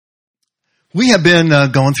We have been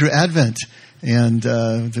going through Advent, and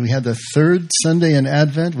we had the third Sunday in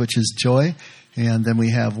Advent, which is joy, and then we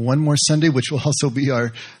have one more Sunday, which will also be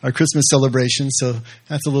our Christmas celebration, so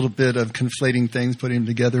that's a little bit of conflating things, putting them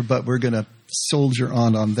together, but we're going to soldier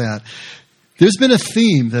on that. There's been a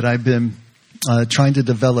theme that I've been trying to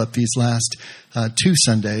develop these last 2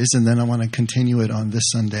 Sundays, and then I want to continue it on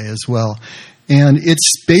this Sunday as well, and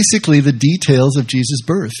it's basically the details of Jesus'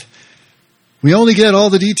 birth. We only get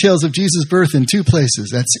all the details of Jesus' birth in 2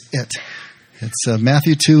 places. That's it. It's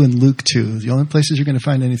Matthew 2 and Luke 2. The only places you're going to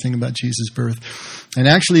find anything about Jesus' birth. And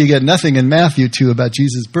actually, you get nothing in Matthew 2 about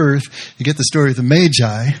Jesus' birth. You get the story of the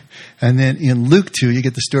Magi. And then in Luke 2, you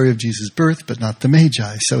get the story of Jesus' birth, but not the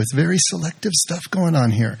Magi. So it's very selective stuff going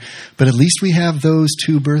on here. But at least we have those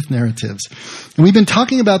 2 birth narratives. And we've been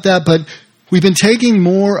talking about that, but we've been taking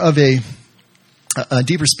more of a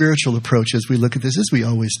deeper spiritual approach as we look at this, as we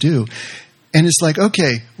always do. And it's like,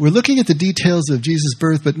 okay, we're looking at the details of Jesus'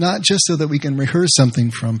 birth, but not just so that we can rehearse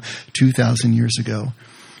something from 2,000 years ago.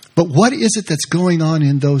 But what is it that's going on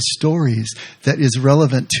in those stories that is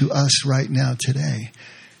relevant to us right now today?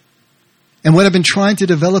 And what I've been trying to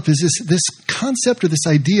develop is this concept or this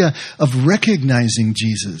idea of recognizing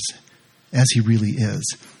Jesus as he really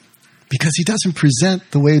is. Because he doesn't present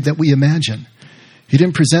the way that we imagine. He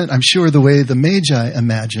didn't present, I'm sure, the way the Magi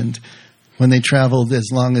imagined when they traveled, as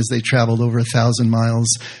long as they traveled over 1,000 miles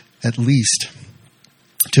at least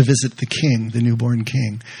to visit the king, the newborn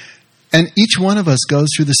king. And each one of us goes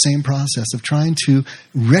through the same process of trying to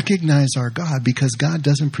recognize our God, because God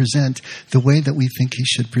doesn't present the way that we think he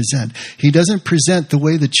should present. He doesn't present the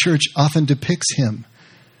way the church often depicts him.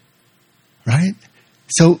 Right?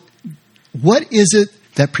 So what is it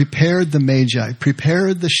that prepared the Magi,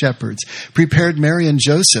 prepared the shepherds, prepared Mary and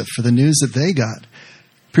Joseph for the news that they got?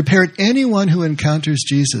 Prepared anyone who encounters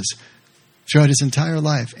Jesus throughout his entire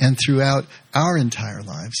life and throughout our entire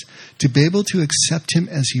lives to be able to accept him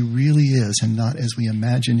as he really is and not as we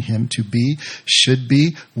imagine him to be, should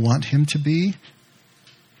be, want him to be,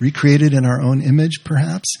 recreated in our own image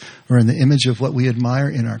perhaps, or in the image of what we admire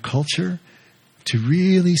in our culture, to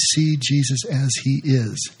really see Jesus as he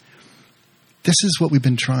is. This is what we've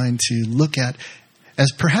been trying to look at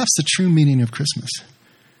as perhaps the true meaning of Christmas.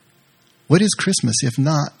 What is Christmas if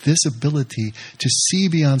not this ability to see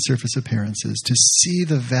beyond surface appearances, to see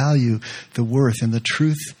the value, the worth, and the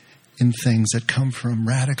truth in things that come from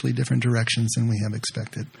radically different directions than we have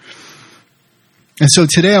expected? And so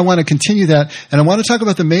today I want to continue that, and I want to talk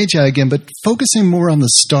about the Magi again, but focusing more on the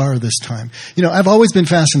star this time. You know, I've always been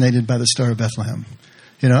fascinated by the Star of Bethlehem.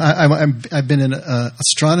 You know, I've been an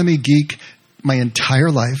astronomy geek my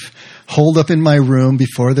entire life, holed up in my room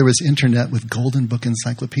before there was internet with golden book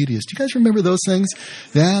encyclopedias. Do you guys remember those things?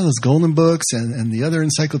 Yeah, those golden books and the other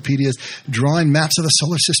encyclopedias, drawing maps of the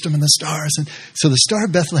solar system and the stars. And so the Star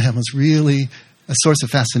of Bethlehem was really a source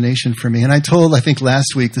of fascination for me. And I told, I think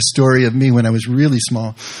last week, the story of me when I was really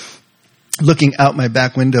small, looking out my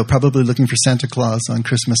back window, probably looking for Santa Claus on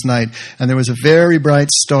Christmas night. And there was a very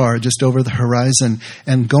bright star just over the horizon.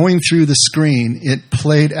 And going through the screen, it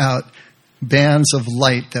played out bands of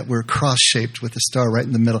light that were cross-shaped with the star right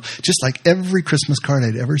in the middle, just like every Christmas card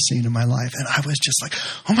I'd ever seen in my life. And I was just like,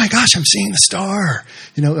 oh my gosh, I'm seeing the star.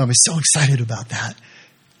 You know, I was so excited about that.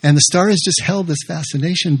 And the star has just held this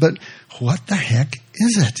fascination, but what the heck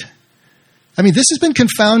is it? I mean, this has been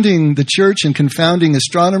confounding the church and confounding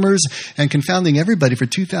astronomers and confounding everybody for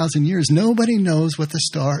 2,000 years. Nobody knows what the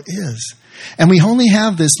star is. And we only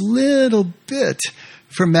have this little bit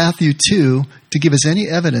from Matthew 2 to give us any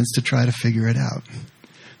evidence to try to figure it out.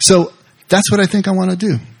 So that's what I think I want to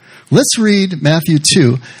do. Let's read Matthew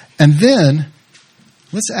 2, and then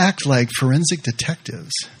let's act like forensic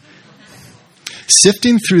detectives,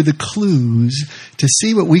 sifting through the clues to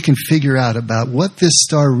see what we can figure out about what this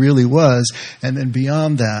star really was, and then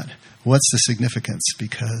beyond that, what's the significance?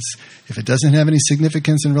 Because if it doesn't have any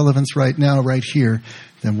significance and relevance right now, right here,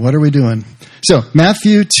 then what are we doing? So,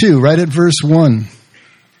 Matthew 2, right at verse 1.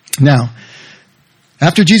 Now,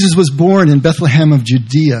 after Jesus was born in Bethlehem of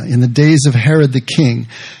Judea in the days of Herod the king,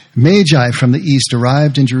 Magi from the east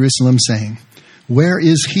arrived in Jerusalem saying, "Where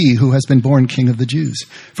is he who has been born King of the Jews?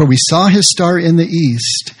 For we saw his star in the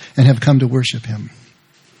east and have come to worship him."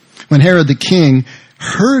 When Herod the king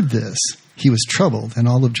heard this, he was troubled, and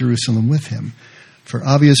all of Jerusalem with him. For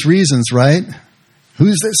obvious reasons, right?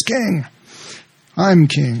 Who's this king? I'm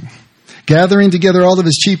king. Gathering together all of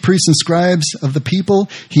his chief priests and scribes of the people,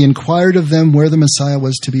 he inquired of them where the Messiah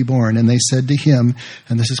was to be born. And they said to him,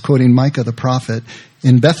 and this is quoting Micah the prophet,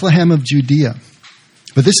 "In Bethlehem of Judea,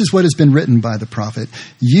 But this is what has been written by the prophet.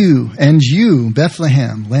 You,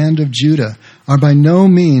 Bethlehem, land of Judah, are by no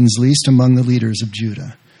means least among the leaders of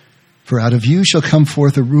Judah. For out of you shall come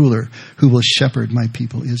forth a ruler who will shepherd my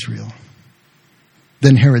people Israel.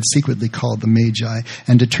 Then Herod secretly called the Magi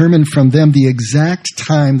and determined from them the exact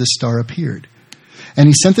time the star appeared. And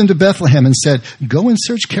he sent them to Bethlehem and said, "Go and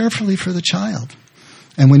search carefully for the child.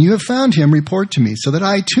 And when you have found him, report to me so that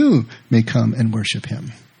I too may come and worship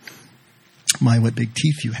him." My, what big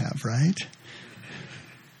teeth you have, right?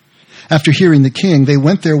 After hearing the king, they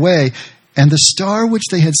went their way, and the star which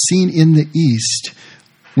they had seen in the east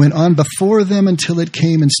went on before them until it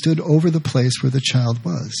came and stood over the place where the child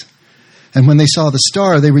was. And when they saw the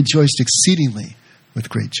star, they rejoiced exceedingly with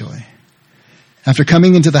great joy. After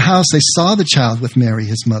coming into the house, they saw the child with Mary,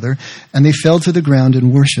 his mother, and they fell to the ground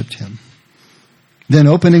and worshipped him. Then,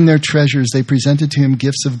 opening their treasures, they presented to him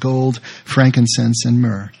gifts of gold, frankincense, and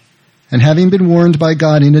myrrh. And having been warned by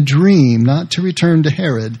God in a dream not to return to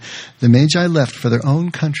Herod, the Magi left for their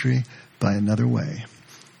own country by another way.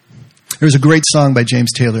 There's a great song by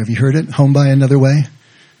James Taylor. Have you heard it? Home by Another Way?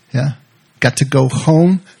 Yeah? Got to go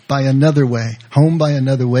home by another way. Home by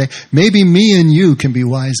another way. Maybe me and you can be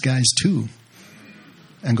wise guys too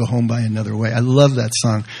and go home by another way. I love that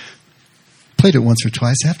song. Played it once or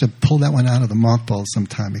twice. I have to pull that one out of the mothballs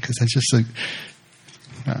sometime because it's just like...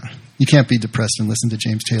 you can't be depressed and listen to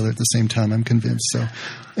James Taylor at the same time, I'm convinced. So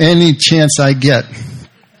any chance I get.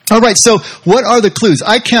 All right, so what are the clues?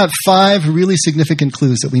 I count 5 really significant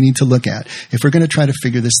clues that we need to look at if we're going to try to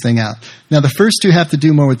figure this thing out. Now, the first 2 have to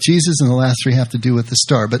do more with Jesus, and the last 3 have to do with the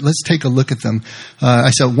star. But let's take a look at them. I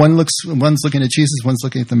said one's looking at Jesus, one's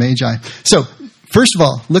looking at the Magi. So, first of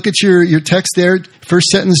all, look at your text there. First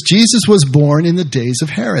sentence, Jesus was born in the days of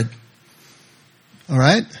Herod. All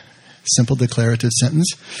right? Simple declarative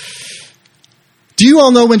sentence. Do you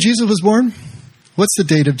all know when Jesus was born? What's the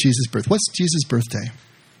date of Jesus' birth? What's Jesus' birthday?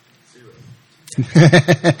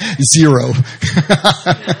 0.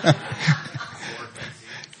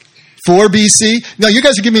 4 BC? No, you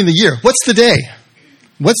guys are giving me the year. What's the day?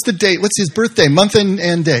 What's the date? What's his birthday? Month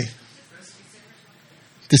and day?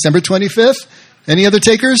 December 25th? Any other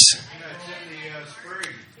takers?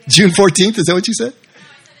 June 14th? Is that what you said?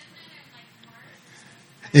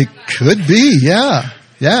 It could be, yeah.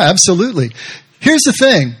 Yeah, absolutely. Here's the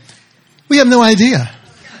thing. We have no idea.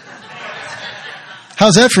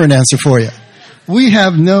 How's that for an answer for you? We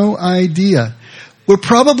have no idea. We're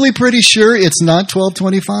probably pretty sure it's not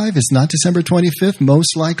 12/25. It's not December 25th,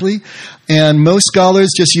 most likely. And most scholars,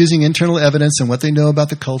 just using internal evidence and what they know about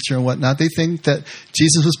the culture and whatnot, they think that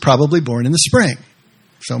Jesus was probably born in the spring.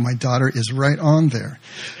 So my daughter is right on there.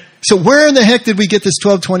 So where in the heck did we get this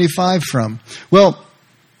 12/25 from? Well,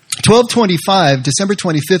 12/25, December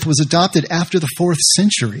 25th, was adopted after the 4th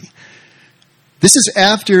century. This is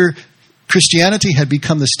after Christianity had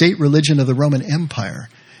become the state religion of the Roman Empire.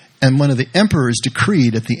 And one of the emperors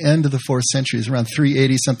decreed at the end of the 4th century, it was around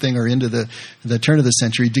 380 something or into the turn of the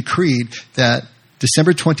century, decreed that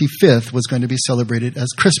December 25th was going to be celebrated as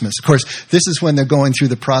Christmas. Of course, this is when they're going through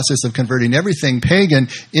the process of converting everything pagan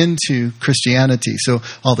into Christianity. So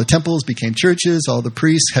all the temples became churches, all the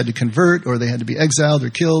priests had to convert, or they had to be exiled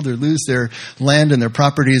or killed or lose their land and their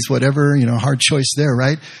properties, whatever, hard choice there,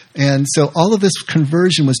 right? And so all of this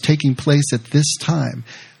conversion was taking place at this time.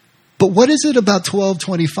 But what is it about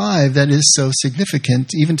 12/25 that is so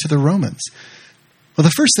significant even to the Romans? Well,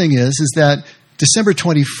 the first thing is that December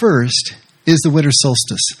 21st is the winter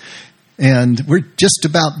solstice. And we're just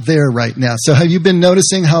about there right now. So have you been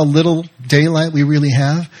noticing how little daylight we really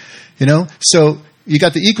have? So you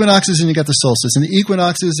got the equinoxes and you got the solstice. In the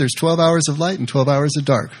equinoxes, there's 12 hours of light and 12 hours of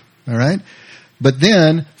dark. All right? But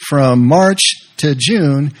then from March to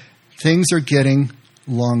June, things are getting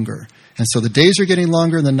longer. And so the days are getting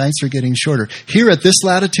longer and the nights are getting shorter. Here at this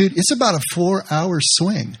latitude, it's about a 4-hour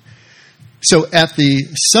swing. So at the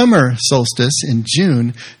summer solstice in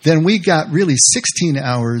June, then we got really 16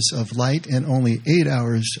 hours of light and only 8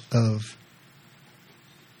 hours of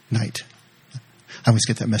night. I always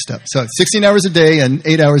get that messed up. So 16 hours a day and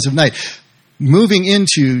 8 hours of night. Moving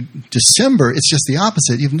into December, it's just the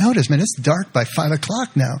opposite. You've noticed, man, it's dark by 5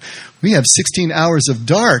 o'clock now. We have 16 hours of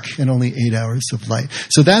dark and only 8 hours of light.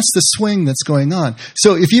 So that's the swing that's going on.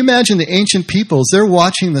 So if you imagine the ancient peoples, they're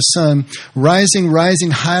watching the sun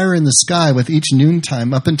rising higher in the sky with each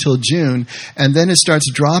noontime up until June, and then it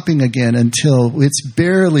starts dropping again until it's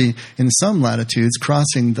barely, in some latitudes,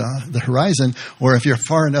 crossing the horizon, or if you're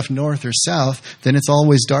far enough north or south, then it's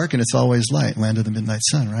always dark and it's always light, land of the midnight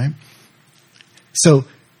sun, right? So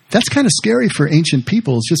That's kind of scary for ancient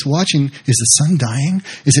peoples, just watching, is the sun dying?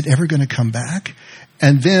 Is it ever going to come back?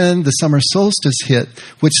 And then the summer solstice hit,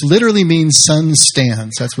 which literally means sun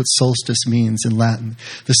stands. That's what solstice means in Latin.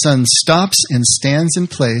 The sun stops and stands in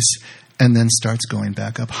place and then starts going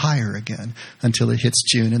back up higher again until it hits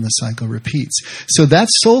June and the cycle repeats. So that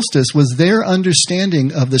solstice was their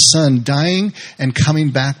understanding of the sun dying and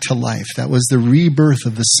coming back to life. That was the rebirth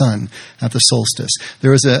of the sun at the solstice.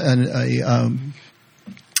 There was a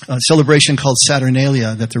celebration called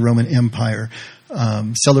Saturnalia that the Roman Empire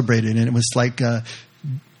celebrated, and it was like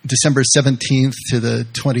December 17th to the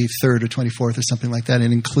 23rd or 24th or something like that.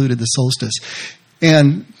 It included the solstice.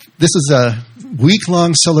 And this is a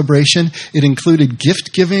week-long celebration. It included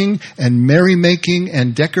gift-giving and merrymaking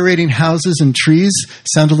and decorating houses and trees.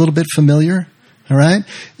 Sound a little bit familiar? All right?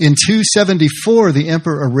 In 274, the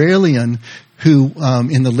Emperor Aurelian, who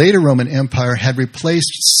in the later Roman Empire had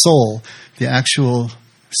replaced Sol, the actual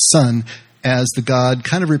sun, as the god,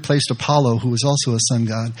 kind of replaced Apollo, who was also a sun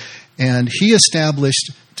god. And he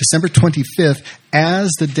established December 25th as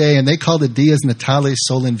the day, and they called it Dies Natalis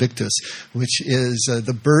Sol Invictus, which is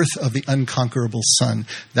the birth of the unconquerable sun.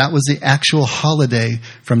 That was the actual holiday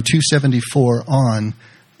from 274 on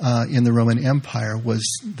in the Roman Empire, was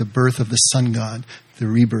the birth of the sun god, the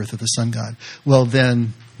rebirth of the sun god. Well,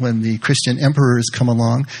 then, when the Christian emperors come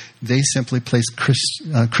along, they simply place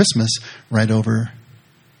Christmas right over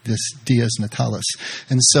this Dies Natalis.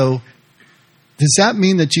 And so, does that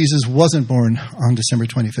mean that Jesus wasn't born on December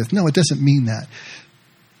 25th? No, it doesn't mean that.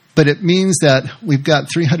 But it means that we've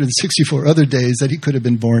got 364 other days that he could have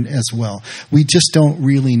been born as well. We just don't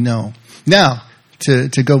really know. Now, to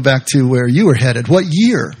go back to where you were headed, what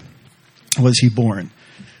year was he born?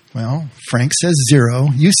 Well, Frank says 0.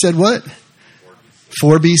 You said what?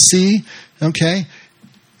 4 BC. Okay.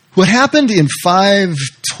 What happened in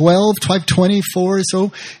 512, 524 or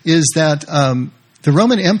so is that the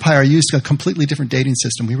Roman Empire used a completely different dating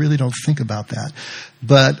system. We really don't think about that.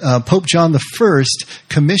 But Pope John I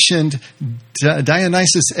commissioned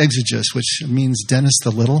Dionysius Exiguus, which means Dennis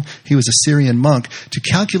the Little. He was a Syrian monk, to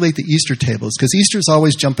calculate the Easter tables, because Easter's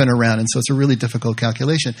always jumping around, and so it's a really difficult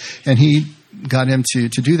calculation. And he got him to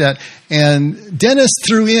do that. And Dennis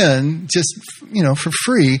threw in, just, for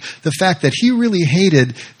free, the fact that he really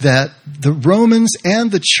hated that the Romans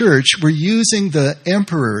and the church were using the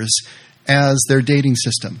emperors as their dating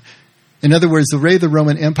system. In other words, the way the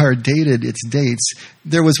Roman Empire dated its dates,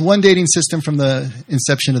 there was one dating system from the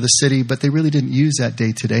inception of the city, but they really didn't use that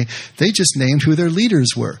date today. They just named who their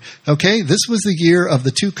leaders were. Okay, this was the year of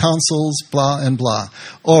the 2 consuls, blah and blah.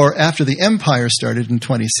 Or after the empire started in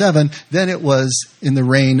 27, then it was in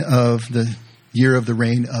the year of the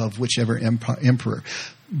reign of whichever emperor.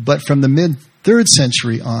 But from the mid-3rd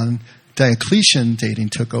century on, Diocletian dating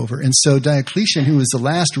took over. And so Diocletian, who was the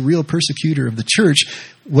last real persecutor of the church,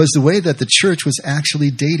 was the way that the church was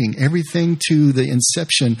actually dating everything to the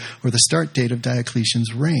inception or the start date of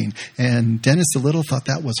Diocletian's reign. And Dennis the Little thought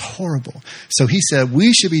that was horrible. So he said,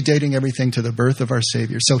 we should be dating everything to the birth of our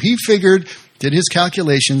Savior. So he did his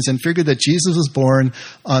calculations and figured that Jesus was born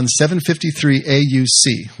on 753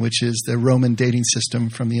 AUC, which is the Roman dating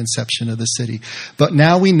system from the inception of the city. But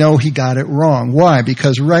now we know he got it wrong. Why?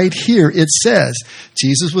 Because right here it says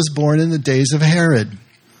Jesus was born in the days of Herod.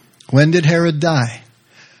 When did Herod die?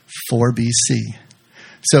 4 BC.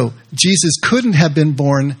 So Jesus couldn't have been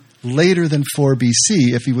born later than 4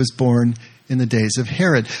 BC if he was born in the days of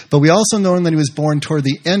Herod. But we also know that he was born toward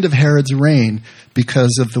the end of Herod's reign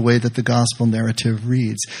because of the way that the gospel narrative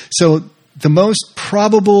reads. So the most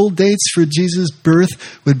probable dates for Jesus'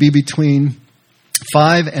 birth would be between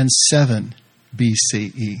 5 and 7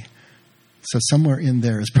 BCE. So somewhere in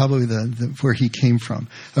there is probably the where he came from,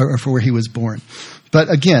 or for where he was born. But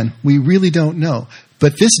again, we really don't know.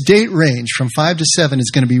 But this date range from 5 to 7 is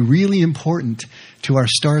going to be really important to our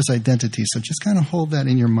star's identity. So just kind of hold that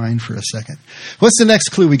in your mind for a second. What's the next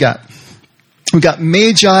clue we got? We got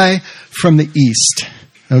Magi from the east.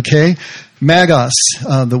 Okay? Magos,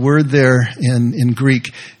 the word there in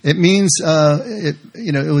Greek, it means, it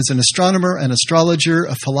was an astronomer, an astrologer,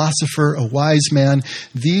 a philosopher, a wise man.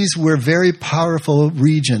 These were very powerful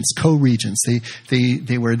regents, co-regents.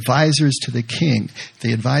 They were advisors to the king.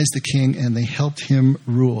 They advised the king and they helped him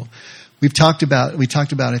rule. We talked about,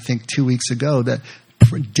 I think 2 weeks ago, that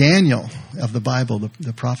Daniel of the Bible,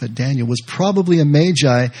 the prophet Daniel, was probably a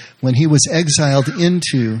Magi when he was exiled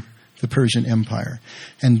into the Persian Empire.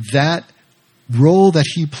 And that role that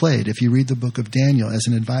he played, if you read the book of Daniel, as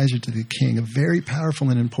an advisor to the king, a very powerful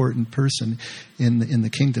and important person in the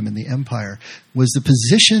kingdom, in the empire, was the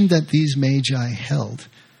position that these Magi held.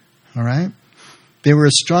 All right? They were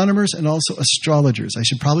astronomers and also astrologers. I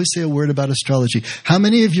should probably say a word about astrology. How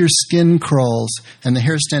many of your skin crawls and the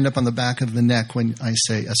hair stand up on the back of the neck when I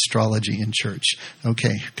say astrology in church?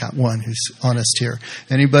 Okay, got one who's honest here.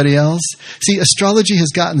 Anybody else? See, astrology has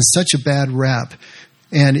gotten such a bad rap,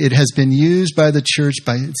 and it has been used by the church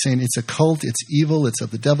by saying it's a cult, it's evil, it's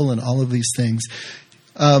of the devil, and all of these things.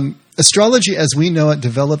 Astrology, as we know it,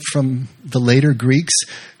 developed from the later Greeks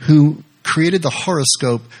who created the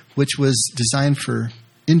horoscope, which was designed for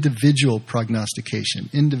individual prognostication,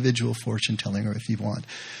 individual fortune telling, or if you want.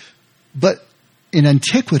 But in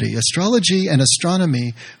antiquity, astrology and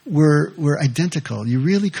astronomy were identical. You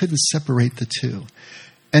really couldn't separate the two.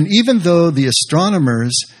 And even though the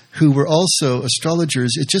astronomers who were also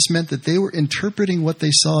astrologers, it just meant that they were interpreting what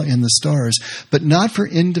they saw in the stars, but not for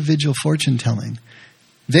individual fortune telling.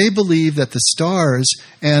 They believe that the stars,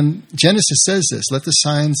 and Genesis says this, let the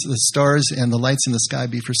signs, the stars and the lights in the sky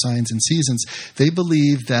be for signs and seasons. They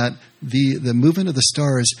believe that the movement of the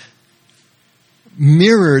stars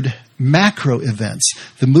mirrored macro events,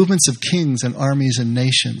 the movements of kings and armies and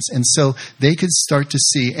nations. And so they could start to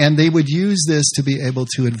see, and they would use this to be able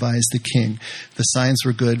to advise the king. The signs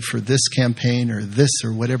were good for this campaign or this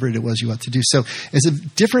or whatever it was you ought to do. So it's a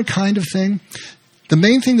different kind of thing. The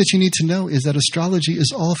main thing that you need to know is that astrology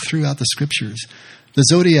is all throughout the scriptures. The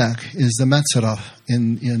zodiac is the Metzorah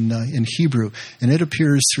in Hebrew, and it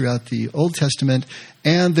appears throughout the Old Testament,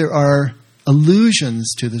 and there are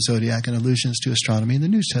allusions to the zodiac and allusions to astronomy in the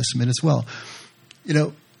New Testament as well. You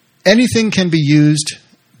know, anything can be used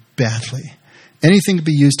badly. Anything can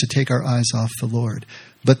be used to take our eyes off the Lord.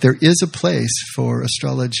 But there is a place for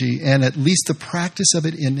astrology, and at least the practice of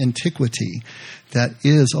it in antiquity, that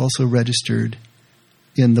is also registered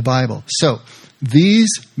in the Bible. So these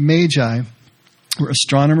Magi were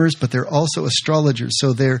astronomers, but they're also astrologers.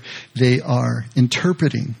 So they are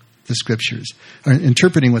interpreting the scriptures, or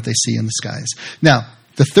interpreting what they see in the skies. Now,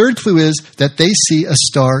 the third clue is that they see a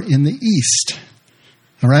star in the east.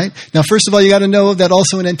 All right? Now, first of all, you got to know that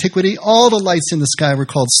also in antiquity, all the lights in the sky were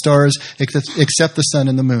called stars except the sun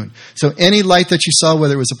and the moon. So any light that you saw,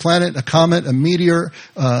 whether it was a planet, a comet, a meteor,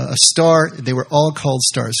 a star, they were all called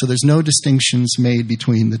stars. So there's no distinctions made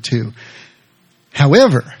between the two.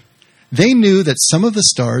 However, they knew that some of the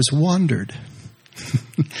stars wandered.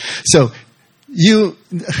 So you,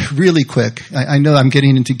 really quick, I know I'm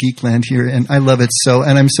getting into geek land here, and I love it so,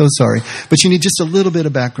 and I'm so sorry, but you need just a little bit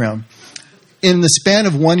of background. In the span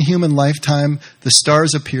of one human lifetime, the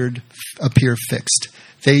stars appear fixed.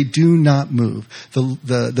 They do not move.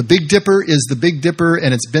 The Big Dipper is the Big Dipper,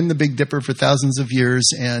 and it's been the Big Dipper for thousands of years,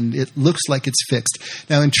 and it looks like it's fixed.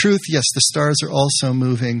 Now, in truth, yes, the stars are also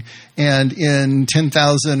moving, and in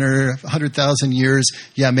 10,000 or 100,000 years,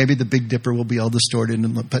 yeah, maybe the Big Dipper will be all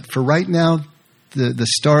distorted. But for right now, the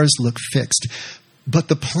stars look fixed. But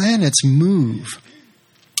the planets move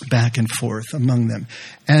back and forth among them.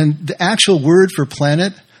 And the actual word for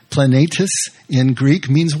planet, planetus, in Greek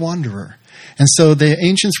means wanderer. And so the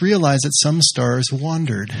ancients realized that some stars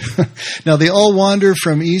wandered. Now, they all wander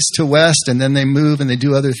from east to west, and then they move and they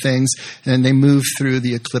do other things, and they move through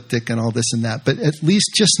the ecliptic and all this and that. But at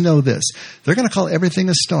least just know this. They're going to call everything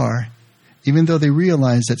a star, even though they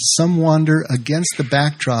realize that some wander against the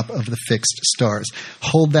backdrop of the fixed stars.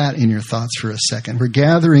 Hold that in your thoughts for a second. We're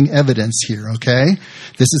gathering evidence here, okay?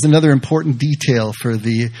 This is another important detail for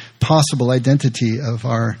the possible identity of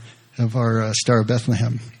our Star of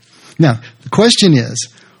Bethlehem. Now, the question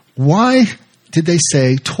is, why did they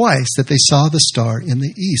say twice that they saw the star in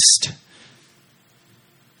the east?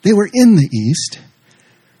 They were in the east,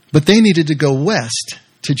 but they needed to go west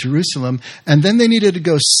to Jerusalem, and then they needed to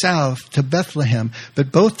go south to Bethlehem.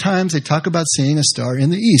 But both times they talk about seeing a star in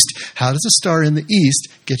the east. How does a star in the east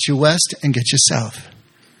get you west and get you south?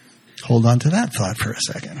 Hold on to that thought for a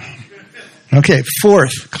second. Okay,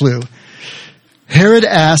 fourth clue. Herod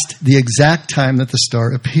asked the exact time that the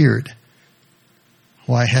star appeared.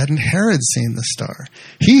 Why hadn't Herod seen the star?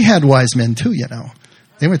 He had wise men too, you know.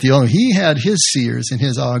 They weren't the only. He had his seers and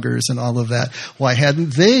his augurs and all of that. Why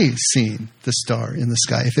hadn't they seen the star in the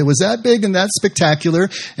sky? If it was that big and that spectacular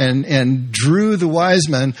and drew the wise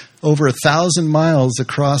men over 1,000 miles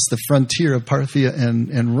across the frontier of Parthia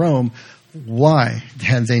and Rome, why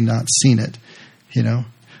had they not seen it? You know?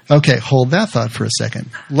 Okay, hold that thought for a second.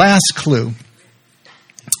 Last clue.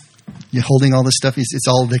 You holding all this stuff? It's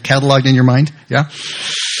all cataloged in your mind? Yeah?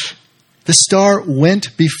 The star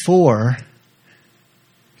went before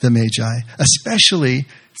the Magi, especially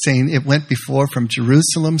saying it went before from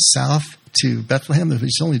Jerusalem south to Bethlehem.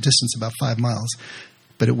 It's only a distance about 5 miles.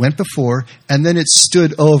 but it went before, and then it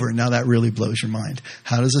stood over. Now that really blows your mind.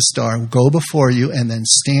 How does a star go before you and then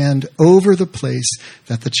stand over the place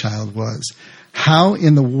that the child was? How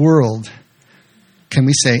in the world can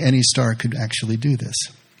we say any star could actually do this?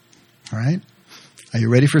 All right? Are you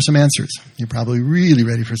ready for some answers? You're probably really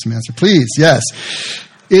ready for some answers. Please, yes.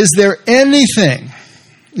 Is there anything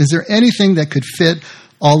that could fit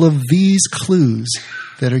all of these clues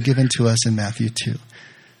that are given to us in Matthew 2?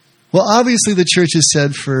 Well, obviously the church has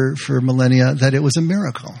said for millennia that it was a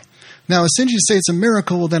miracle. Now, as soon as you say it's a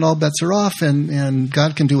miracle, well, then all bets are off, and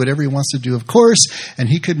God can do whatever he wants to do, of course, and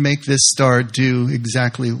he could make this star do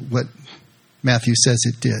exactly what Matthew says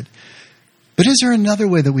it did. But is there another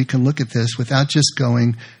way that we can look at this without just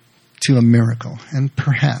going to a miracle? And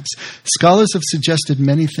perhaps. Scholars have suggested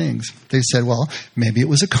many things. They said, well, maybe it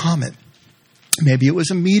was a comet. Maybe it was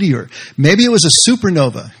a meteor. Maybe it was a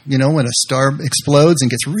supernova, when a star explodes and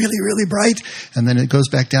gets really, really bright, and then it goes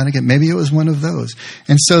back down again. Maybe it was one of those.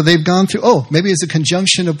 And so they've gone through, maybe it's a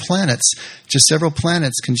conjunction of planets, just several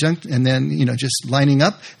planets conjunct, and then, just lining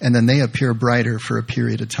up, and then they appear brighter for a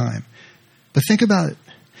period of time. But think about it.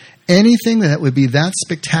 Anything that would be that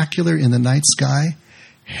spectacular in the night sky,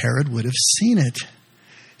 Herod would have seen it.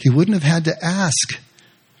 He wouldn't have had to ask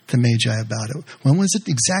the Magi about it. When was it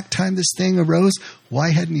the exact time this thing arose?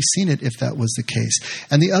 Why hadn't he seen it if that was the case?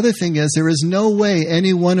 And the other thing is, there is no way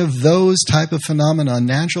any one of those type of phenomena,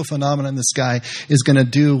 natural phenomena in the sky, is going to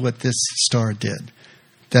do what this star did.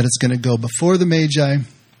 That it's going to go before the Magi,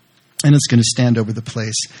 and it's going to stand over the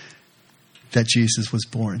place that Jesus was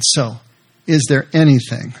born. So, is there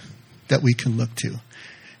anything that we can look to?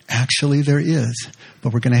 Actually, there is.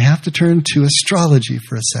 But we're going to have to turn to astrology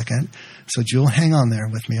for a second. So, Jewel, hang on there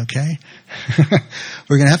with me, okay?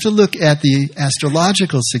 We're going to have to look at the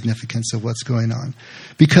astrological significance of what's going on.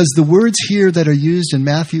 Because the words here that are used in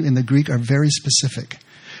Matthew in the Greek are very specific.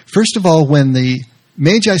 First of all, when the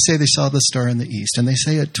Magi say they saw the star in the east, and they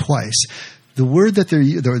say it twice, the word that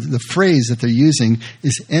the phrase that they're using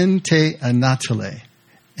is ente anatole.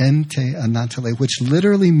 Ente anatole, which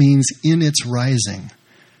literally means in its rising.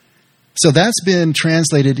 So that's been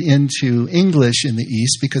translated into English in the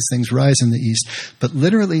East because things rise in the East, but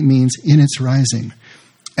literally means in its rising.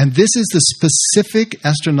 And this is the specific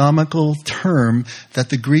astronomical term that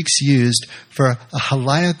the Greeks used for a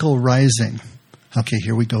heliacal rising. Okay,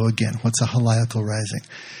 here we go again. What's a heliacal rising?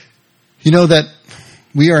 You know that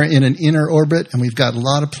we are in an inner orbit, and we've got a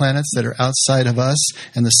lot of planets that are outside of us,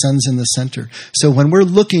 and the sun's in the center. So when we're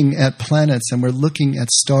looking at planets and we're looking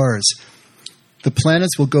at stars, the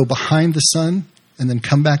planets will go behind the sun and then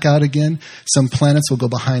come back out again. Some planets will go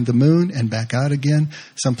behind the moon and back out again.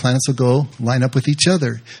 Some planets will go line up with each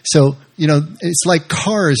other. So, it's like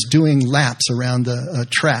cars doing laps around a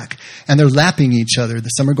track, and they're lapping each other.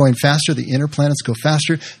 Some are going faster. The inner planets go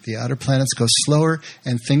faster. The outer planets go slower,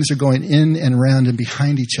 and things are going in and around and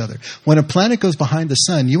behind each other. When a planet goes behind the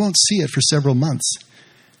sun, you won't see it for several months.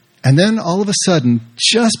 And then all of a sudden,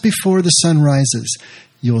 just before the sun rises,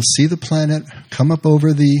 you will see the planet come up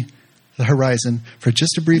over the horizon for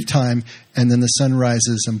just a brief time, and then the sun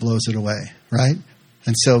rises and blows it away, right?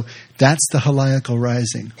 And so that's the heliacal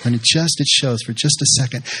rising. When it shows for just a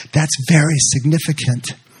second. That's very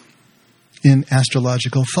significant in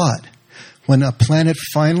astrological thought. When a planet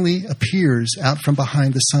finally appears out from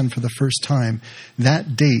behind the sun for the first time,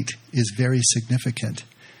 that date is very significant,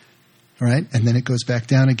 right? And then it goes back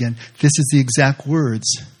down again. This is the exact words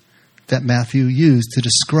that Matthew used to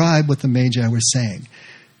describe what the Magi were saying.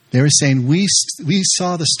 They were saying, we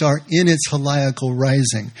saw the star in its heliacal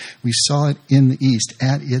rising. We saw it in the east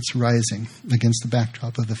at its rising against the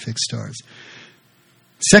backdrop of the fixed stars.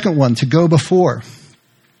 Second one, to go before.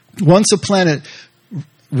 Once a planet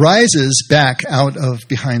rises back out of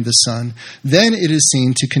behind the sun, then it is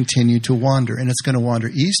seen to continue to wander. And it's going to wander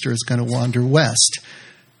east or it's going to wander west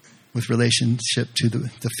with relationship to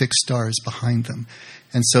the fixed stars behind them.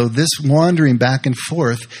 And so this wandering back and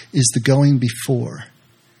forth is the going before,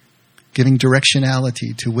 giving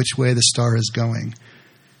directionality to which way the star is going.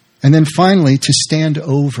 And then finally, to stand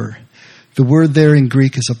over. The word there in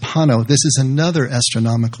Greek is apano. This is another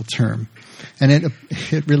astronomical term, and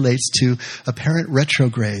it relates to apparent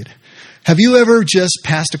retrograde. Have you ever just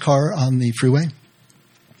passed a car on the freeway?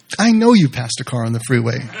 I know you passed a car on the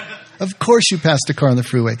freeway. Of course you passed a car on the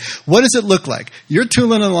freeway. What does it look like? You're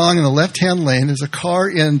tooling along in the left-hand lane. There's a car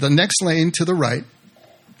in the next lane to the right.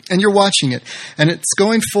 And you're watching it. And it's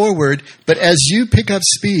going forward, but as you pick up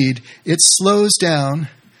speed, it slows down,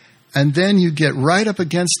 and then you get right up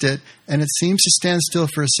against it, and it seems to stand still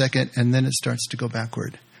for a second, and then it starts to go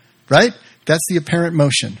backward. right? That's the apparent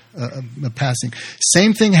motion of passing.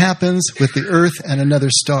 Same thing happens with the Earth and another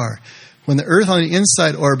star. When the Earth on the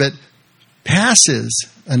inside orbit passes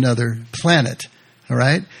another planet, all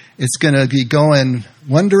right, it's going to be going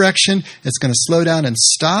one direction, it's going to slow down and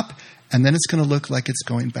stop, and then it's going to look like it's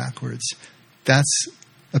going backwards. That's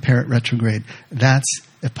apparent retrograde. That's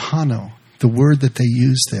epano, the word that they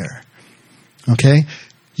use there. Okay?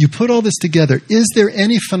 You put all this together. Is there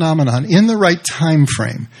any phenomenon in the right time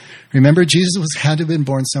frame? Remember, Jesus had to have been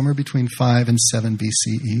born somewhere between 5 and 7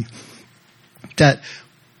 BCE. That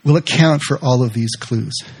will account for all of these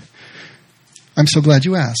clues. I'm so glad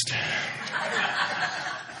you asked.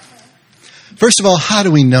 First of all, how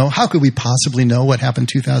do we know? How could we possibly know what happened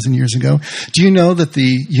 2,000 years ago? Do you know that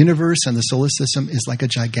the universe and the solar system is like a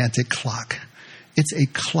gigantic clock? It's a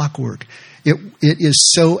clockwork. It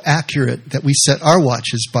is so accurate that we set our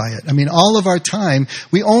watches by it. I mean, all of our time,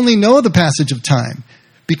 we only know the passage of time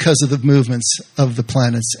because of the movements of the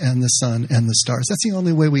planets and the sun and the stars. That's the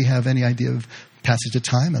only way we have any idea of passage of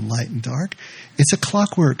time and light and dark. It's a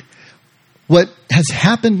clockwork. What has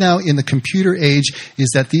happened now in the computer age is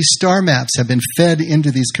that these star maps have been fed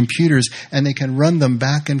into these computers, and they can run them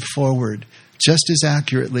back and forward just as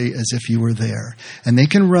accurately as if you were there. And they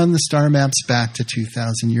can run the star maps back to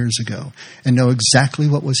 2,000 years ago and know exactly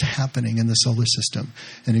what was happening in the solar system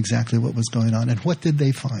and exactly what was going on. And what did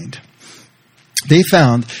they find? They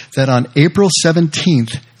found that on April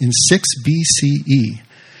 17th in 6 BCE,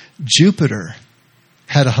 Jupiter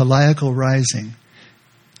had a heliacal rising.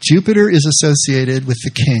 Jupiter is associated with the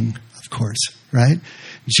king, of course, right?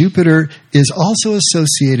 Jupiter is also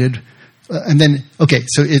associated,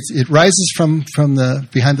 so it rises from the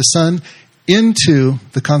behind the sun into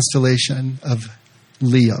the constellation of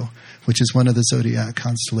Leo, which is one of the zodiac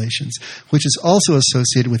constellations, which is also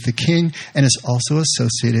associated with the king and is also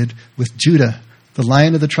associated with Judah, the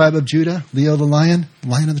lion of the tribe of Judah, Leo the lion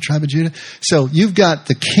of the tribe of Judah. So you've got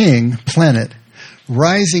the king planet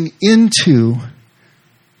rising into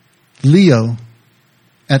Leo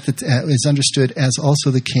is understood as also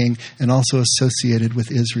the king and also associated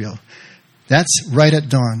with Israel. That's right at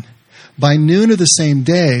dawn. By noon of the same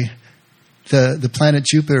day, the planet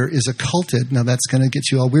Jupiter is occulted. Now that's going to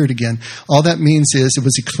get you all weird again. All that means is it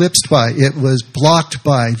was eclipsed by, it was blocked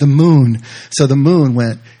by the moon. So the moon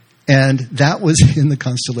went, and that was in the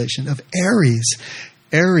constellation of Aries.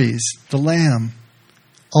 Aries, the lamb,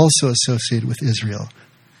 also associated with Israel.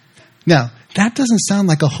 Now, that doesn't sound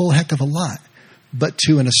like a whole heck of a lot, but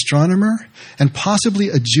to an astronomer and possibly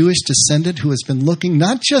a Jewish descendant who has been looking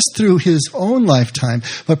not just through his own lifetime,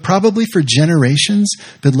 but probably for generations,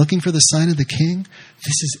 been looking for the sign of the king,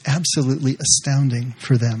 this is absolutely astounding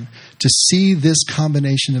for them to see this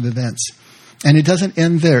combination of events. And it doesn't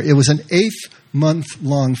end there. It was an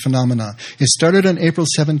 8-month-long phenomenon. It started on April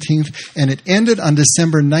 17th, and it ended on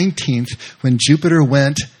December 19th when Jupiter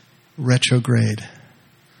went retrograde.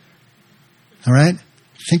 All right?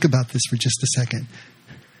 Think about this for just a second.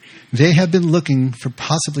 They have been looking for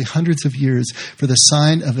possibly hundreds of years for the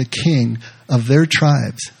sign of the king of their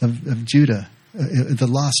tribes, of Judah, the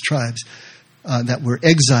lost tribes that were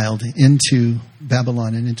exiled into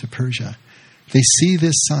Babylon and into Persia. They see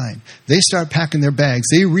this sign. They start packing their bags.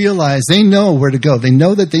 They realize they know where to go. They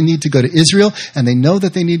know that they need to go to Israel, and they know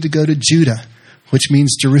that they need to go to Judah, which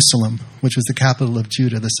means Jerusalem, which was the capital of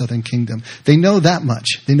Judah, the southern kingdom. They know that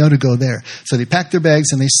much. They know to go there. So they pack their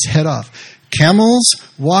bags and they head off. Camels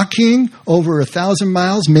walking over 1,000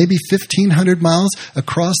 miles, maybe 1,500 miles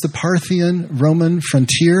across the Parthian Roman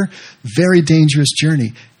frontier. Very dangerous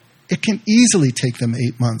journey. It can easily take them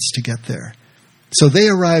 8 months to get there. So they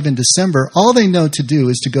arrive in December. All they know to do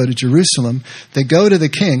is to go to Jerusalem. They go to the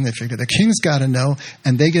king. They figure the king's got to know.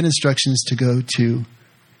 And they get instructions to go to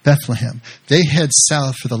Bethlehem. They head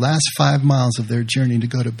south for the last 5 miles of their journey to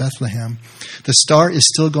go to Bethlehem. The star is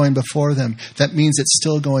still going before them. That means it's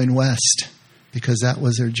still going west because that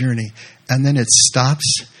was their journey. And then it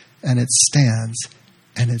stops and it stands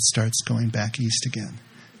and it starts going back east again,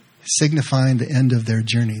 signifying the end of their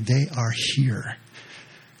journey. They are here.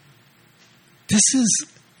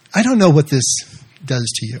 I don't know what this does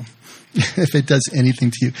to you, if it does anything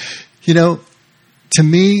to you. You know, to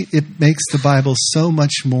me, it makes the Bible so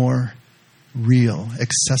much more real,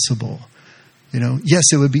 accessible. You know,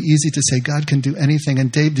 yes, it would be easy to say God can do anything. And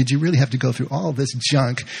Dave, did you really have to go through all this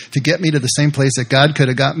junk to get me to the same place that God could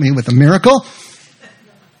have got me with a miracle?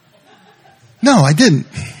 No, I didn't.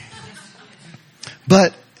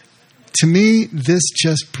 But to me, this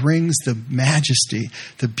just brings the majesty,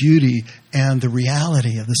 the beauty, and the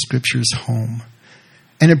reality of the Scriptures home.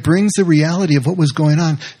 And it brings the reality of what was going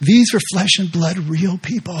on. These were flesh and blood, real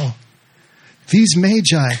people. These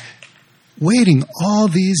Magi, waiting all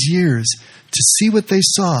these years to see what they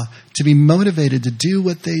saw, to be motivated to do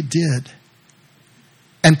what they did,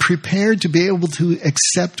 and prepared to be able to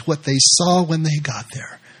accept what they saw when they got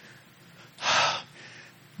there.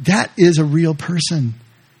 That is a real person.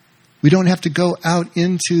 We don't have to go out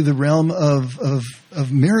into the realm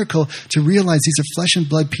of miracle to realize these are flesh and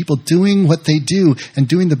blood people doing what they do and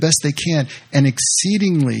doing the best they can, and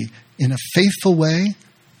exceedingly, in a faithful way,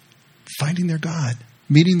 finding their God,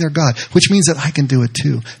 meeting their God, which means that I can do it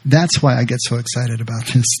too. That's why I get so excited about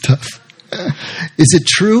this stuff. Is it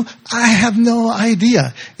true? I have no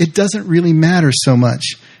idea. It doesn't really matter so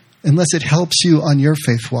much unless it helps you on your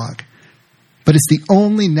faith walk. But it's the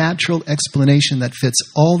only natural explanation that fits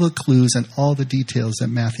all the clues and all the details that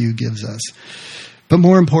Matthew gives us. But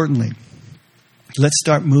more importantly, let's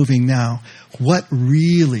start moving now. What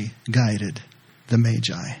really guided the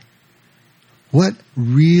Magi? What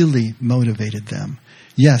really motivated them?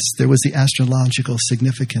 Yes, there was the astrological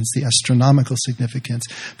significance, the astronomical significance,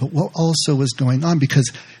 but what also was going on?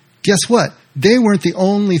 Because guess what? They weren't the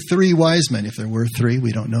only 3 wise men. If there were 3,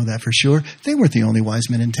 we don't know that for sure. They weren't the only wise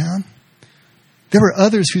men in town. There were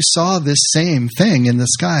others who saw this same thing in the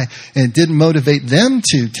sky, and it didn't motivate them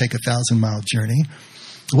to take a 1,000-mile journey.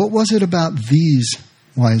 What was it about these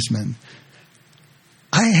wise men?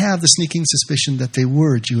 I have the sneaking suspicion that they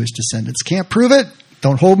were Jewish descendants. Can't prove it.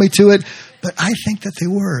 Don't hold me to it. But I think that they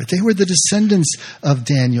were. They were the descendants of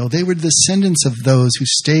Daniel. They were the descendants of those who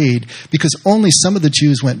stayed, because only some of the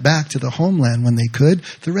Jews went back to the homeland when they could.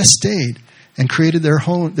 The rest stayed and created their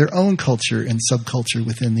own culture and subculture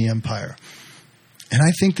within the empire. And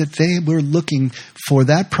I think that they were looking for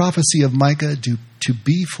that prophecy of Micah to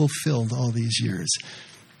be fulfilled all these years.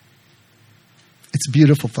 It's a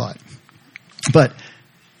beautiful thought. But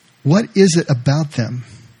what is it about them?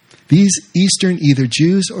 These Eastern, either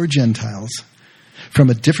Jews or Gentiles, from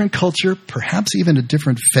a different culture, perhaps even a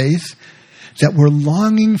different faith, that were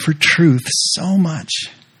longing for truth so much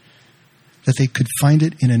that they could find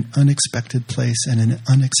it in an unexpected place and an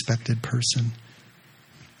unexpected person.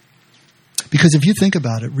 Because if you think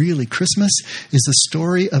about it, really, Christmas is the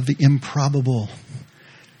story of the improbable.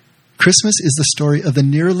 Christmas is the story of the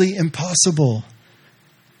nearly impossible.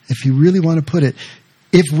 If you really want to put it,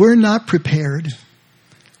 if we're not prepared,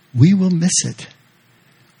 we will miss it.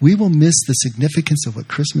 We will miss the significance of what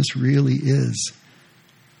Christmas really is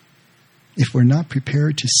if we're not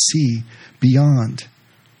prepared to see beyond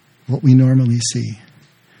what we normally see.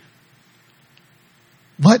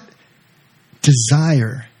 What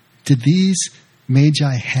desire did these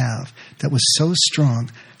Magi have that was so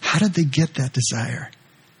strong? How did they get that desire?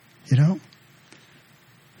 You know?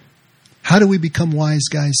 How do we become wise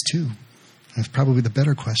guys too? That's probably the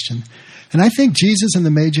better question. And I think Jesus and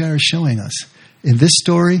the Magi are showing us in this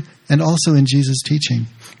story and also in Jesus' teaching.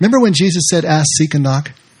 Remember when Jesus said, ask, seek, and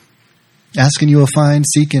knock? Ask and you will find,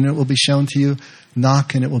 seek and it will be shown to you,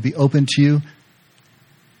 knock and it will be opened to you.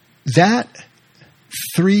 That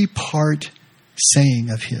 3-part saying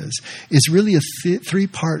of his is really a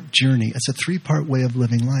 3-part journey. It's a 3-part way of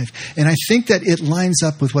living life. And I think that it lines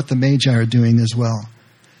up with what the Magi are doing as well.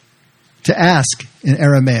 To ask in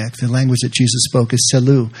Aramaic, the language that Jesus spoke, is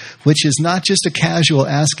selu, which is not just a casual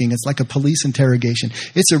asking. It's like a police interrogation.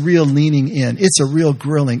 It's a real leaning in. It's a real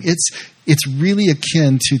grilling. It's really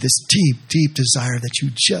akin to this deep, deep desire that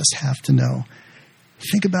you just have to know.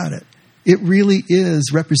 Think about it. It really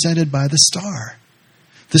is represented by the star.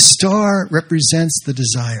 The star represents the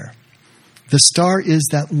desire. The star is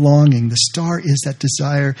that longing. The star is that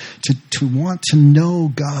desire to want to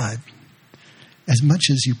know God as much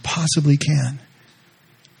as you possibly can.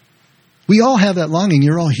 We all have that longing.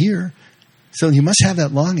 You're all here. So you must have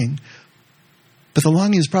that longing. But the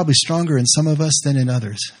longing is probably stronger in some of us than in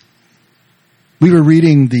others. We were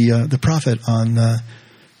reading the prophet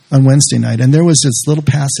on Wednesday night, and there was this little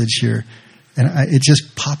passage here, and it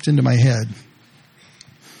just popped into my head.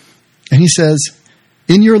 And he says,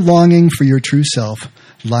 in your longing for your true self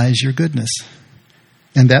lies your goodness.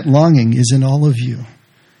 And that longing is in all of you.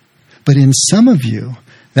 But in some of you,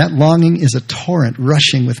 that longing is a torrent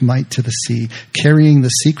rushing with might to the sea, carrying the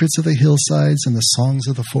secrets of the hillsides and the songs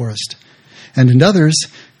of the forest. And in others,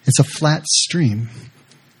 it's a flat stream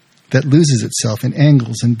that loses itself in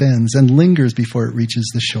angles and bends and lingers before it reaches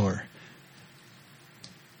the shore.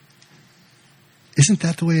 Isn't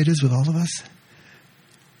that the way it is with all of us?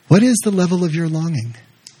 What is the level of your longing?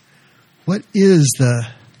 What is the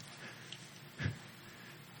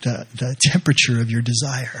temperature of your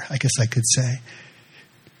desire, I guess I could say?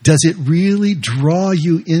 Does it really draw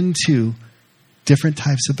you into different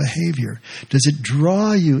types of behavior? Does it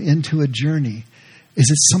draw you into a journey? Is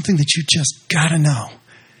it something that you just got to know?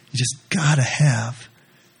 you just got to have?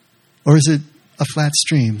 Or is it a flat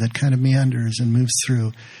stream that kind of meanders and moves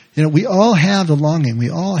through? We all have the longing. We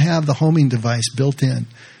all have the homing device built in.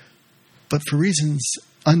 But for reasons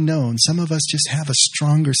unknown, some of us just have a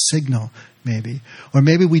stronger signal, maybe. Or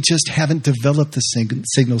maybe we just haven't developed the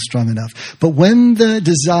signal strong enough. But when the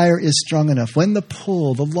desire is strong enough, when the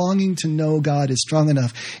pull, the longing to know God is strong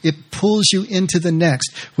enough, it pulls you into the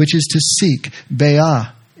next, which is to seek,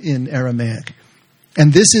 be'ah in Aramaic.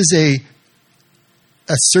 And this is a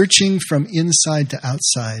searching from inside to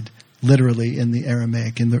outside, literally in the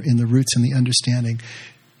Aramaic, in the roots and the understanding.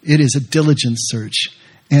 It is a diligent search,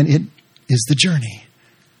 and it is the journey.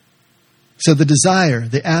 So the desire,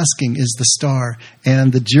 the asking is the star,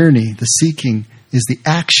 and the journey, the seeking, is the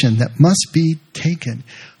action that must be taken.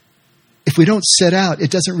 If we don't set out, it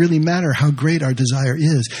doesn't really matter how great our desire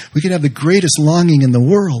is. We can have the greatest longing in the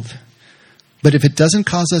world, but if it doesn't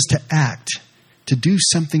cause us to act, to do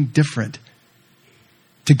something different,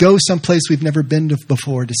 to go someplace we've never been to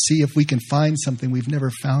before, to see if we can find something we've never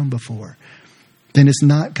found before, then it's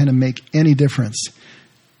not going to make any difference.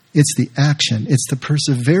 It's the action. It's the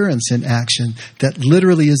perseverance in action that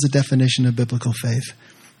literally is the definition of biblical faith.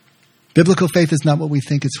 Biblical faith is not what we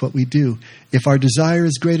think, it's what we do. If our desire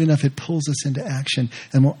is great enough, it pulls us into action,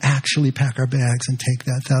 and we'll actually pack our bags and take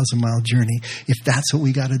that 1,000-mile journey if that's what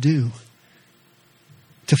we got to do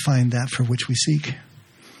to find that for which we seek.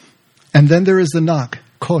 And then there is the knock,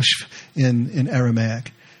 koshv in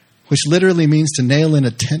Aramaic, which literally means to nail in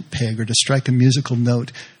a tent peg or to strike a musical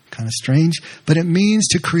note. Kind of strange, but it means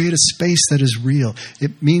to create a space that is real.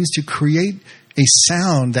 It means to create a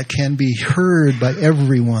sound that can be heard by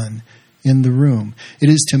everyone in the room. It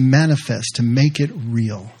is to manifest, to make it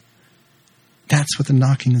real. That's what the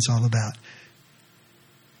knocking is all about.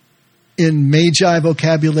 In Magi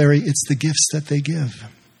vocabulary, it's the gifts that they give.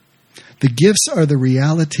 The gifts are the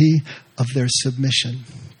reality of their submission.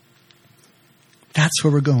 That's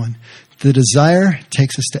where we're going. The desire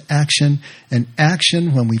takes us to action, and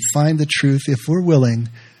action, when we find the truth, if we're willing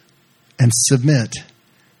and submit,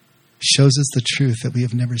 shows us the truth that we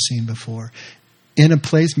have never seen before. In a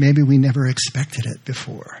place maybe we never expected it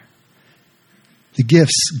before. The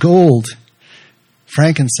gifts, gold,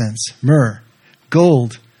 frankincense, myrrh.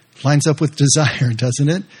 Gold lines up with desire, doesn't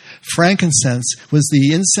it? Frankincense was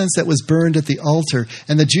the incense that was burned at the altar,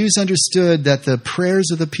 and the Jews understood that the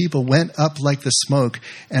prayers of the people went up like the smoke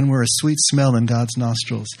and were a sweet smell in God's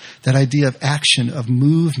nostrils. That idea of action, of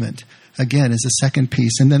movement, again, is the second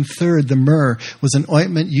piece. And then third, the myrrh was an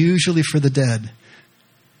ointment usually for the dead,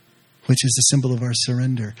 which is the symbol of our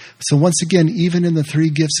surrender. So once again, even in the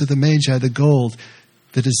three gifts of the Magi, the gold,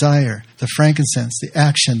 the desire, the frankincense, the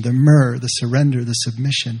action, the myrrh, the surrender, the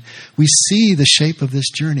submission, we see the shape of this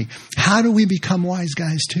journey. How do we become wise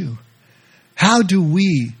guys too? How do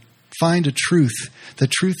we find a truth, the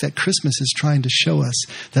truth that Christmas is trying to show us,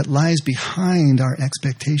 that lies behind our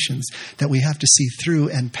expectations, that we have to see through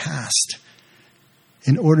and past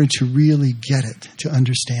in order to really get it, to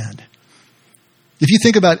understand? If you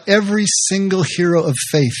think about every single hero of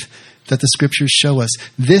faith that the scriptures show us,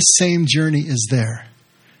 this same journey is there.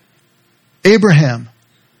 Abraham,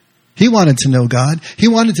 he wanted to know God. He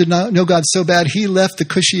wanted to know God so bad, he left the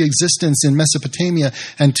cushy existence in Mesopotamia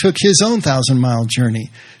and took his own 1,000-mile journey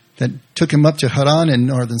that took him up to Haran in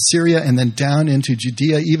northern Syria and then down into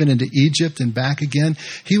Judea, even into Egypt and back again.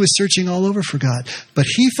 He was searching all over for God. But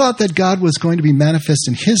he thought that God was going to be manifest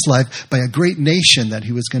in his life by a great nation that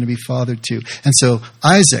he was going to be fathered to. And so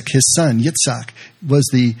Isaac, his son, Yitzhak, was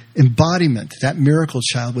the embodiment, that miracle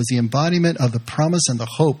child was the embodiment of the promise and the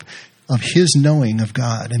hope of his knowing of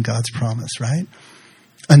God and God's promise, right?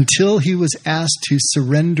 Until he was asked to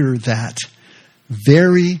surrender that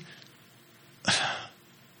very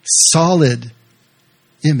solid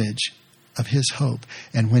image of his hope.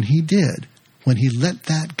 And when he did, when he let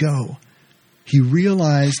that go, he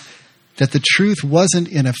realized that the truth wasn't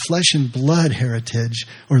in a flesh and blood heritage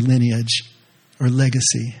or lineage or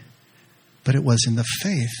legacy, but it was in the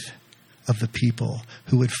faith of the people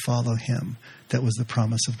who would follow him. That was the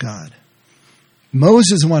promise of God.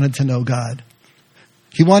 Moses wanted to know God.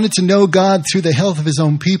 He wanted to know God through the health of his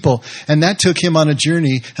own people. And that took him on a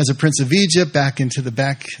journey as a prince of Egypt, back into the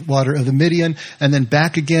backwater of the Midian, and then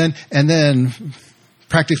back again, and then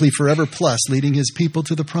practically forever plus, leading his people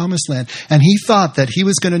to the promised land. And he thought that he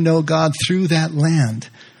was going to know God through that land.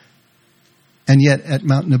 And yet at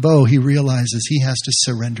Mount Nebo, he realizes he has to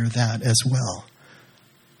surrender that as well.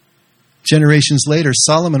 Generations later,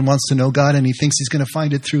 Solomon wants to know God, and he thinks he's going to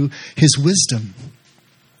find it through his wisdom.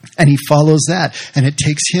 And he follows that, and it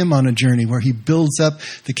takes him on a journey where he builds up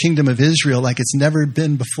the kingdom of Israel like it's never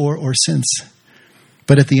been before or since.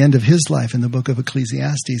 But at the end of his life, in the book of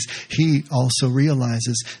Ecclesiastes, he also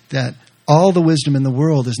realizes that all the wisdom in the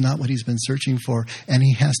world is not what he's been searching for, and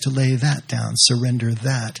he has to lay that down, surrender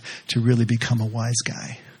that to really become a wise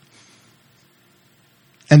guy.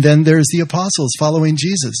 And then there's the apostles following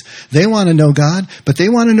Jesus. They want to know God, but they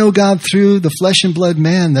want to know God through the flesh and blood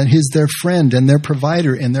man that is their friend and their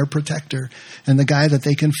provider and their protector and the guy that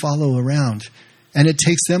they can follow around. And it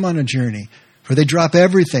takes them on a journey where they drop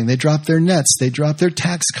everything. They drop their nets. They drop their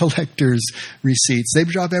tax collectors' receipts. They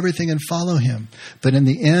drop everything and follow him. But in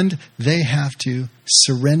the end, they have to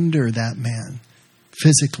surrender that man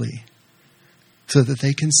physically so that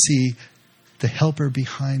they can see the helper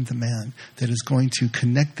behind the man that is going to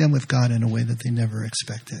connect them with God in a way that they never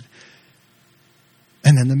expected.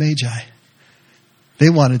 And then the Magi.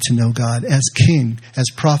 They wanted to know God as king, as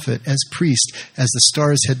prophet, as priest, as the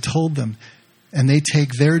stars had told them. And they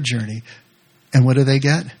take their journey. And what do they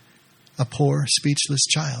get? A poor, speechless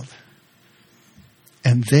child.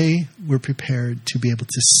 And they were prepared to be able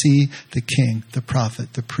to see the king, the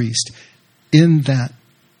prophet, the priest in that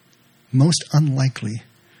most unlikely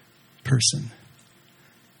person.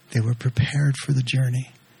 They were prepared for the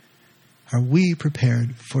journey. Are we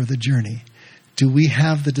prepared for the journey? Do we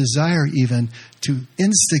have the desire even to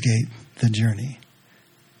instigate the journey?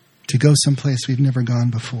 To go someplace we've never gone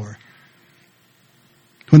before?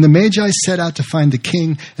 When the Magi set out to find the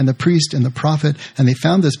king and the priest and the prophet, and they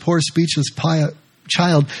found this poor speechless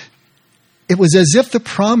child, it was as if the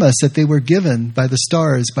promise that they were given by the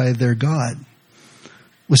stars, by their God,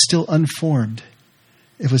 was still unformed.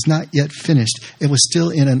 It was not yet finished. It was still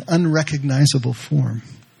in an unrecognizable form.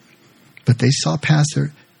 But they saw past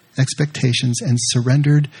their expectations and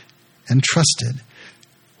surrendered and trusted.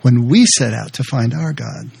 When we set out to find our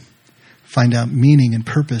God, find out meaning and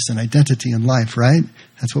purpose and identity in life, right?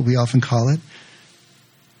 That's what we often call it.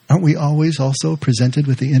 Aren't we always also presented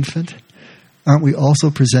with the infant? Aren't we also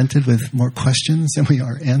presented with more questions than we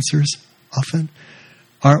are answers often?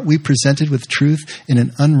 Aren't we presented with truth in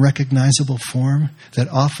an unrecognizable form that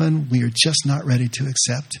often we are just not ready to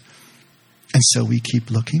accept? And so we keep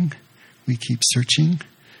looking, we keep searching,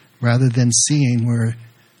 rather than seeing where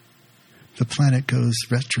the planet goes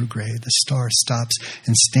retrograde, the star stops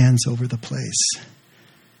and stands over the place.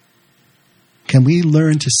 Can we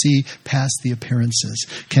learn to see past the appearances?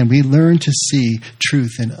 Can we learn to see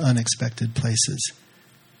truth in unexpected places?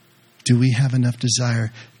 Do we have enough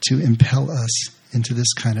desire to impel us into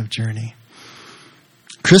this kind of journey?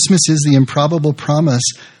 Christmas is the improbable promise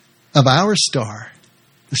of our star,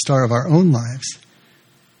 the star of our own lives,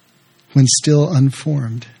 when still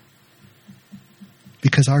unformed.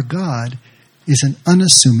 Because our God is an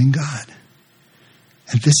unassuming God.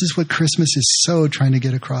 And this is what Christmas is so trying to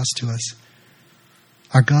get across to us.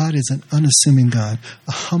 Our God is an unassuming God,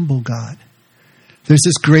 a humble God. There's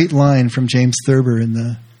this great line from James Thurber in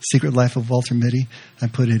The Secret Life of Walter Mitty. I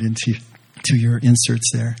put it into your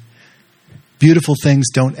inserts there. Beautiful things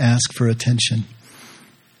don't ask for attention.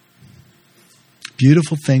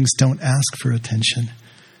 Beautiful things don't ask for attention.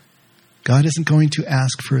 God isn't going to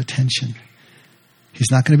ask for attention.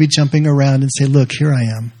 He's not going to be jumping around and say, look, here I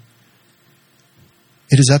am.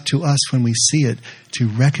 It is up to us when we see it to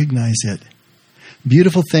recognize it.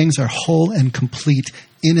 Beautiful things are whole and complete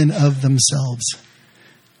in and of themselves.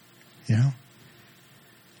 You know?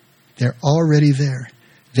 They're already there.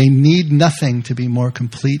 They need nothing to be more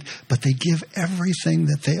complete, but they give everything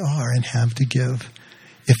that they are and have to give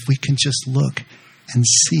if we can just look and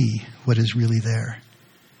see what is really there.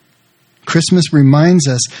 Christmas reminds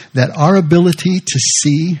us that our ability to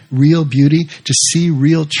see real beauty, to see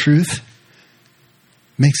real truth,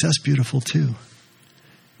 makes us beautiful too.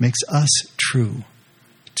 Makes us true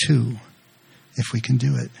too, if we can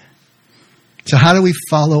do it. So how do we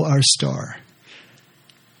follow our star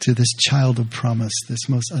to this child of promise, this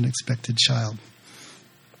most unexpected child?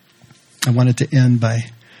 I wanted to end by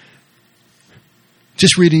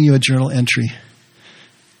just reading you a journal entry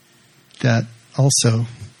that also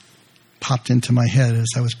popped into my head as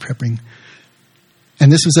I was prepping.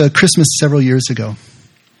 And this was a Christmas several years ago.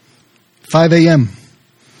 5 a.m.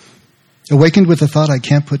 Awakened with a thought I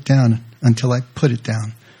can't put down until I put it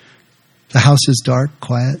down. The house is dark,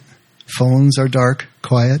 quiet. Phones are dark,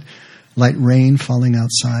 quiet. Light rain falling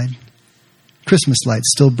outside. Christmas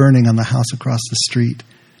lights still burning on the house across the street.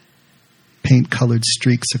 Paint-colored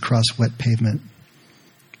streaks across wet pavement.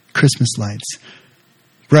 Christmas lights.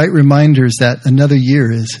 Bright reminders that another year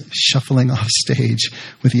is shuffling off stage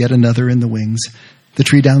with yet another in the wings. The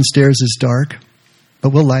tree downstairs is dark,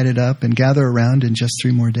 but we'll light it up and gather around in just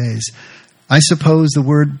 3 more days. I suppose the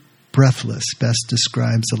word breathless best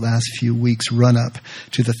describes the last few weeks run up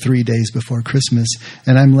to the 3 days before Christmas,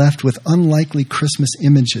 and I'm left with unlikely Christmas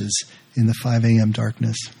images in the 5 a.m.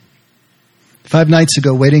 darkness. 5 nights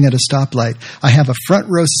ago, waiting at a stoplight, I have a front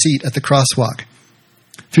row seat at the crosswalk.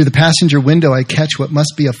 Through the passenger window, I catch what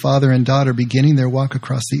must be a father and daughter beginning their walk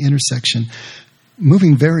across the intersection,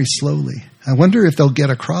 moving very slowly. I wonder if they'll get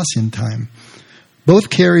across in time. Both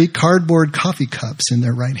carry cardboard coffee cups in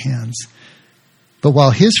their right hands. But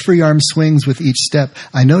while his free arm swings with each step,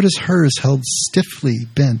 I notice hers held stiffly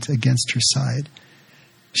bent against her side.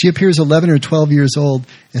 She appears 11 or 12 years old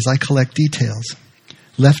as I collect details.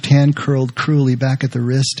 Left hand curled cruelly back at the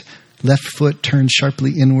wrist, left foot turned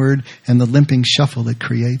sharply inward, and the limping shuffle it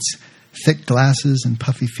creates, thick glasses and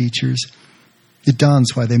puffy features. It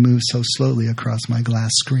dawns why they move so slowly across my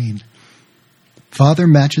glass screen. Father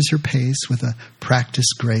matches her pace with a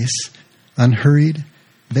practiced grace, unhurried,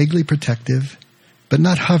 vaguely protective, but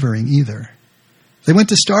not hovering either. They went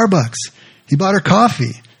to Starbucks. He bought her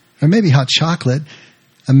coffee, or maybe hot chocolate,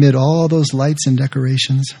 amid all those lights and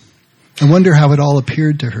decorations. I wonder how it all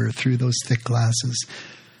appeared to her through those thick glasses.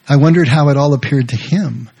 I wondered how it all appeared to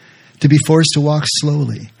him, to be forced to walk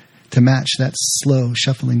slowly, to match that slow,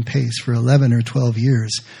 shuffling pace for 11 or 12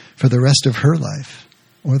 years, for the rest of her life,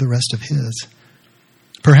 or the rest of his.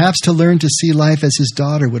 Perhaps to learn to see life as his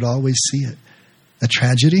daughter would always see it. A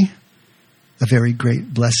tragedy? A very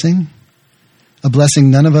great blessing? A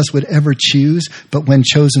blessing none of us would ever choose, but when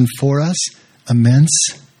chosen for us, immense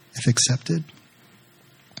if accepted.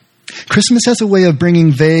 Christmas has a way of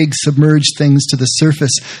bringing vague, submerged things to the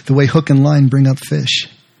surface the way hook and line bring up fish.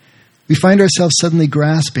 We find ourselves suddenly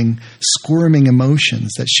grasping, squirming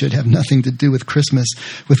emotions that should have nothing to do with Christmas,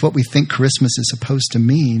 with what we think Christmas is supposed to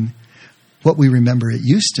mean, what we remember it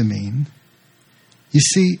used to mean. You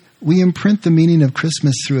see, we imprint the meaning of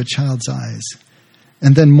Christmas through a child's eyes,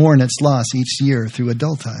 and then mourn its loss each year through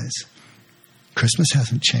adult eyes. Christmas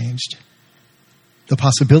hasn't changed. The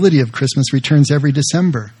possibility of Christmas returns every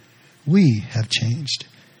December. We have changed.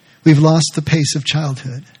 We've lost the pace of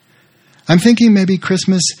childhood. I'm thinking maybe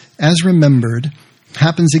Christmas, as remembered,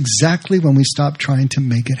 happens exactly when we stop trying to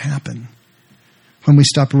make it happen. When we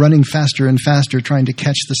stop running faster and faster trying to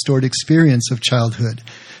catch the stored experience of childhood,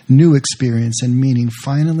 new experience and meaning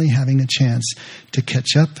finally having a chance to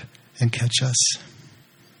catch up and catch us.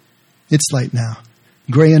 It's light now,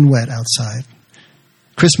 gray and wet outside.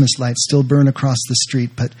 Christmas lights still burn across the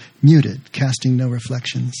street, but muted, casting no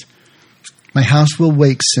reflections. My house will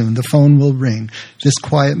wake soon. The phone will ring. This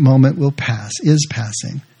quiet moment will pass, is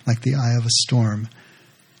passing, like the eye of a storm.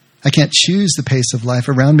 I can't choose the pace of life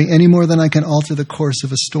around me any more than I can alter the course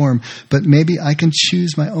of a storm, but maybe I can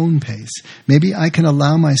choose my own pace. Maybe I can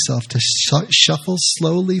allow myself to shuffle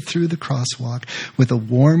slowly through the crosswalk with a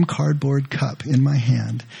warm cardboard cup in my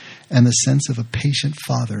hand and the sense of a patient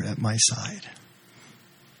father at my side.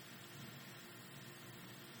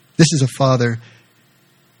 This is a father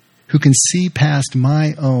who can see past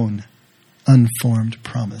my own unformed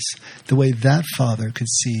promise, the way that father could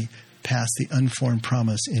see past the unformed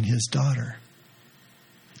promise in his daughter.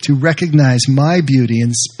 To recognize my beauty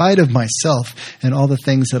in spite of myself and all the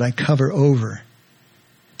things that I cover over,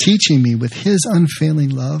 teaching me with his unfailing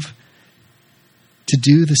love to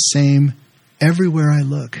do the same everywhere I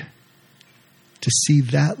look, to see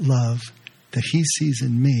that love that he sees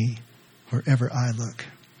in me wherever I look.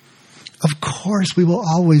 Of course, we will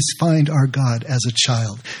always find our God as a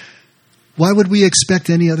child. Why would we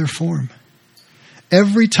expect any other form?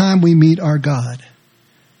 Every time we meet our God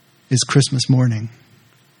is Christmas morning.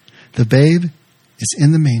 The babe is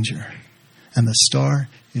in the manger, and the star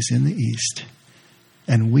is in the east,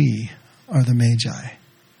 and we are the Magi.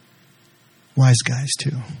 Wise guys,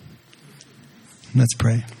 too. Let's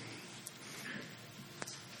pray.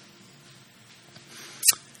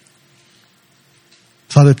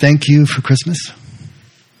 Father, thank you for Christmas.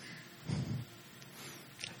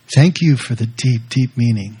 Thank you for the deep, deep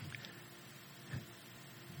meaning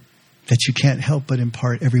that you can't help but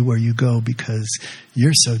impart everywhere you go because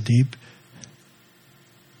you're so deep.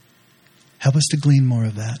 Help us to glean more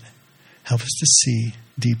of that. Help us to see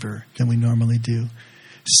deeper than we normally do.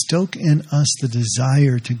 Stoke in us the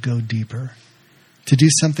desire to go deeper, to do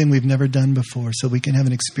something we've never done before, so we can have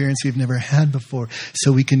an experience we've never had before,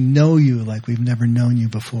 so we can know you like we've never known you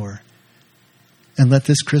before. And let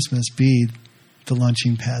this Christmas be the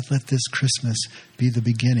launching pad. Let this Christmas be the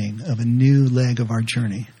beginning of a new leg of our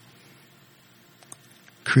journey.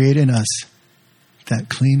 Create in us that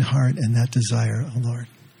clean heart and that desire, oh Lord.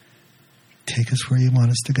 Take us where you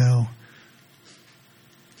want us to go.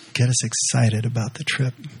 Get us excited about the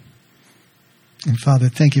trip. And Father,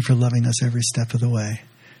 thank you for loving us every step of the way.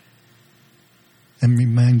 and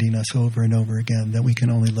reminding us over and over again that we can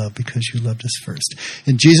only love because you loved us first.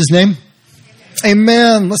 In Jesus' name,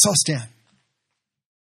 amen. Let's all stand.